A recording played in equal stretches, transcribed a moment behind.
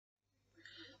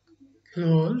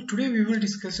Hello all, today we will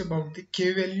discuss about the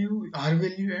K value, R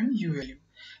value and U value,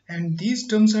 and these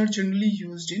terms are generally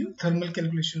used in thermal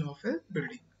calculation of a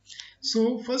building.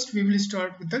 So first we will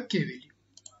start with the K value.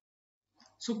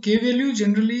 So K value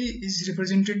generally is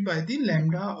represented by the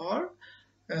lambda or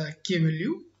K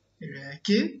value,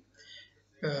 K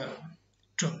uh,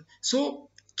 term. So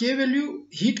K value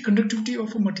heat conductivity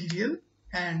of a material,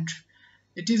 and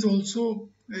it is also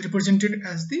represented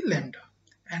as the lambda,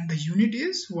 and the unit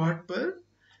is watt per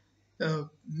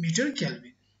meter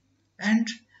Kelvin. And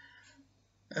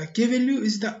K value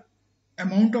is the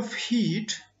amount of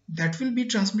heat that will be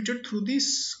transmitted through the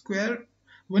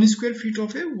 1 square feet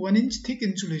of a 1-inch thick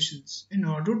insulations in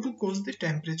order to cause the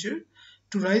temperature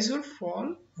to rise or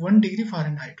fall 1 degree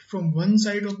Fahrenheit from one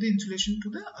side of the insulation to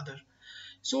the other.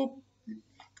 So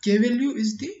K value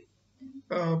is the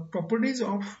properties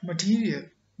of material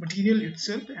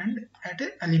itself and at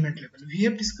an element level. We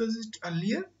have discussed it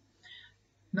earlier.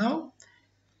 Now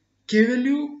K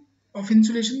value of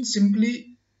insulation,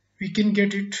 simply we can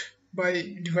get it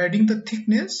by dividing the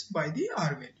thickness by the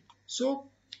R value. So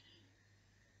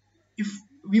if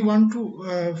we want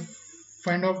to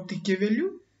find out the K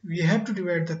value, we have to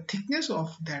divide the thickness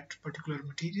of that particular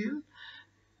material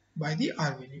by the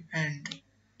R value, and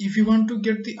if we want to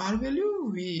get the R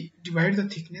value, we divide the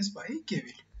thickness by K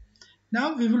value.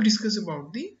 Now we will discuss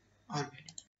about the R value.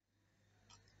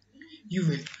 U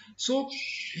value. So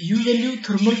U value,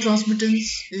 thermal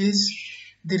transmittance, is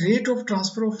the rate of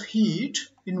transfer of heat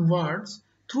in watts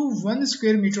through 1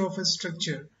 square meter of a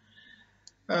structure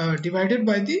divided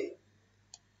by the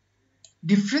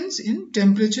difference in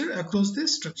temperature across the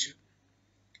structure.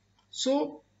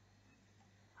 So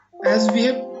as we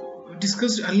have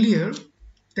discussed earlier,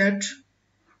 that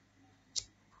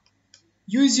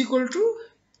U is equal to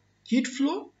heat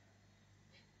flow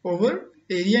over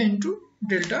area into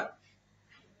delta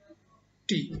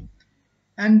T,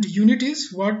 and unit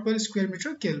is watt per square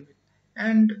meter Kelvin.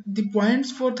 And the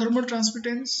points for thermal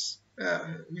transmittance,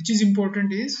 which is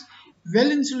important, is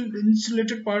well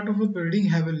insulated part of a building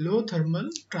have a low thermal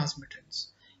transmittance,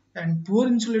 and poor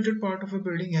insulated part of a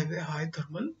building have a high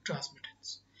thermal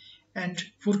transmittance. And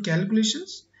for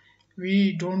calculations,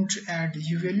 we don't add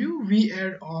U value, we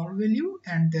add R value,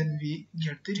 and then we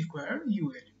get the required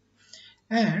U value.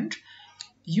 And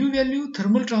U value,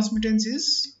 thermal transmittance,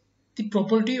 is the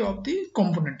property of the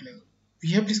component level.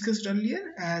 We have discussed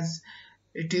earlier, as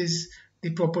it is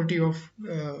the property of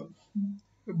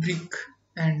brick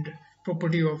and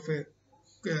property of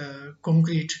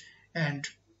concrete, and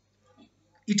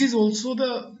it is also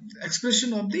the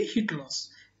expression of the heat loss.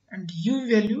 And U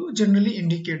value generally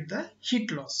indicate the heat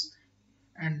loss,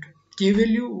 and K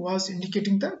value was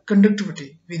indicating the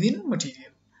conductivity within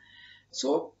material.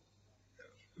 So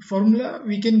formula,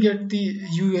 we can get the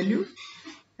U value,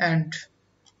 and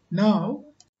now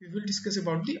we will discuss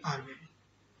about the R value.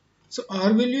 So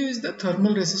R value is the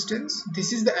thermal resistance.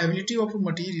 This is the ability of a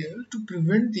material to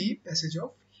prevent the passage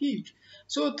of heat.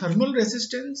 So thermal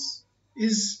resistance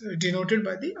is denoted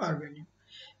by the R value,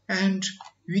 and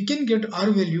we can get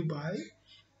R value by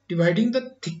dividing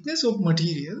the thickness of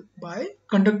material by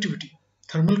conductivity,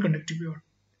 thermal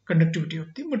conductivity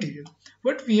of the material.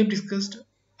 What we have discussed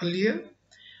earlier,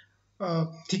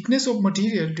 thickness of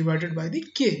material divided by the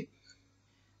K.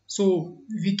 So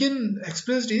we can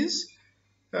express this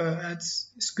as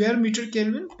square meter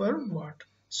Kelvin per watt.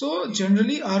 So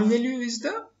generally R value is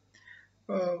the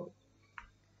uh,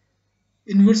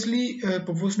 inversely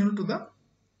proportional to the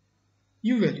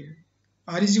U value.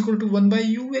 R is equal to 1 by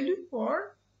U value,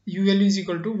 or U value is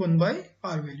equal to 1 by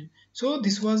R value. So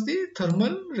this was the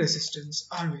thermal resistance,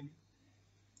 R value.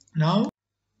 Now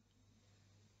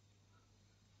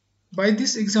by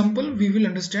this example, we will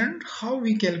understand how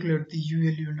we calculate the U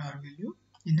value and R value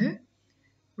in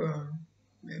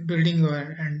a building,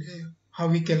 and how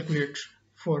we calculate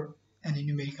for any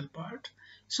numerical part.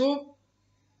 So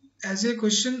as a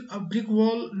question, a brick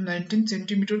wall 19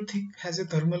 centimeter thick has a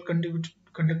thermal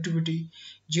conductivity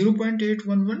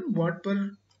 0.811 watt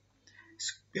per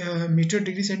meter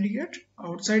degree centigrade.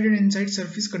 Outside and inside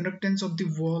surface conductance of the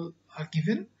wall are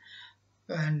given,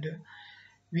 and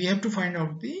we have to find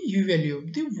out the U value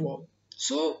of the wall.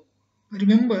 So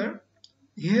remember,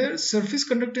 here surface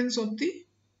conductance of the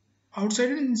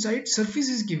outside and inside surface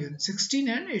is given 16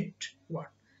 and 8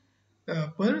 watt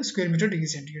per square meter degree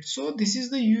centigrade. So this is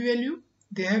the U value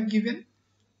they have given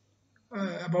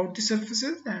about the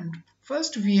surfaces, and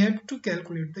first we have to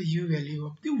calculate the U value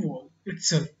of the wall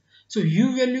itself. So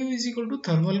U value is equal to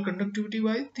thermal conductivity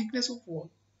by thickness of wall,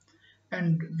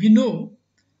 and we know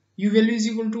U value is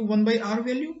equal to 1 by R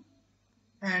value,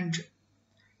 and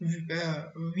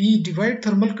we divide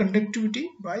thermal conductivity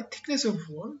by thickness of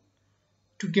wall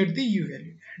to get the U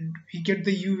value, and we get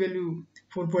the U value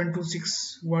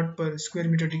 4.26 watt per square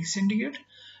meter degree centigrade.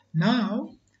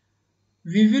 Now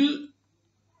we will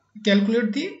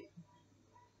calculate the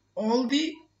all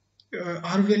the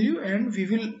R value, and we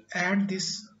will add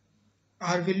this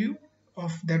R value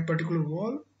of that particular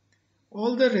wall.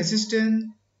 All the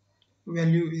resistance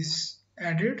value is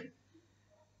added,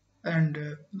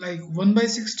 and like 1 by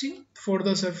 60 for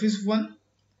the surface 1,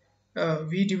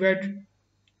 we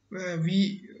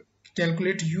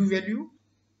calculate U value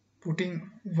putting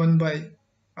 1 by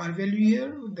R value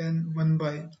here, then 1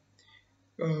 by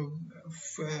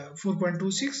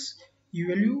 4.26 U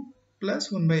value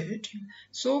plus 1 by 18.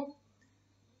 So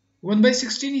 1 by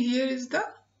 16 here is the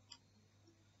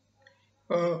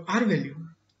R value.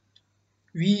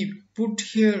 We put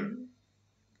here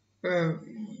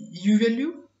U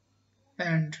value,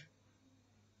 and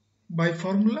by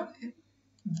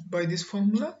this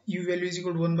formula U value is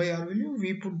equal to 1 by R value.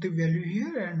 We put the value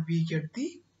here and we get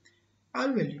the R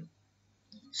value.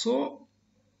 So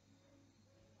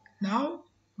now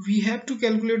we have to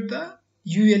calculate the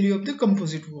U value of the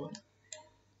composite wall.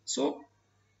 So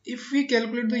if we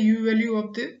calculate the U value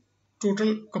of the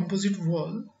total composite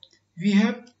wall, we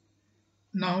have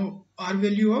now R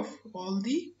value of all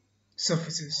the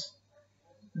surfaces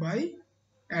by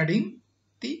adding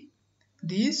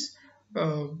these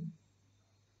R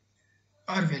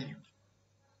value.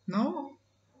 Now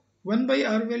 1 by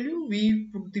R value, we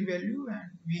put the value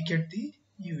and we get the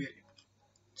U value.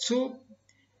 So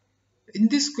in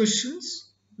these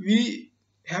questions, we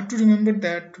have to remember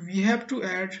that we have to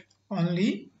add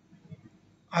only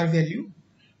R value.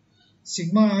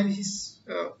 Sigma R is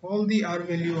all the R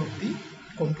value of the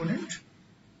component,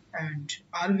 and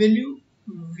R value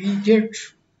we get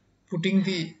putting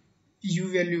the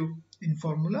U value in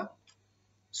formula.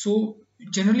 So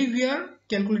generally we are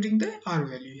calculating the R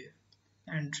value here,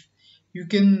 and you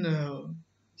can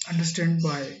understand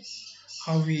by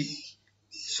how we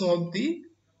solve the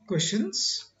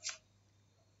questions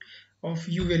of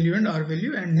U value and R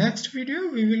value. And next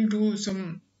video we will do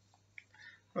some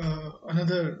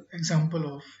another example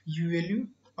of U value,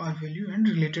 R value, and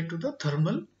related to the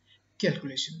thermal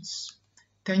calculations.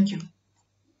 Thank you.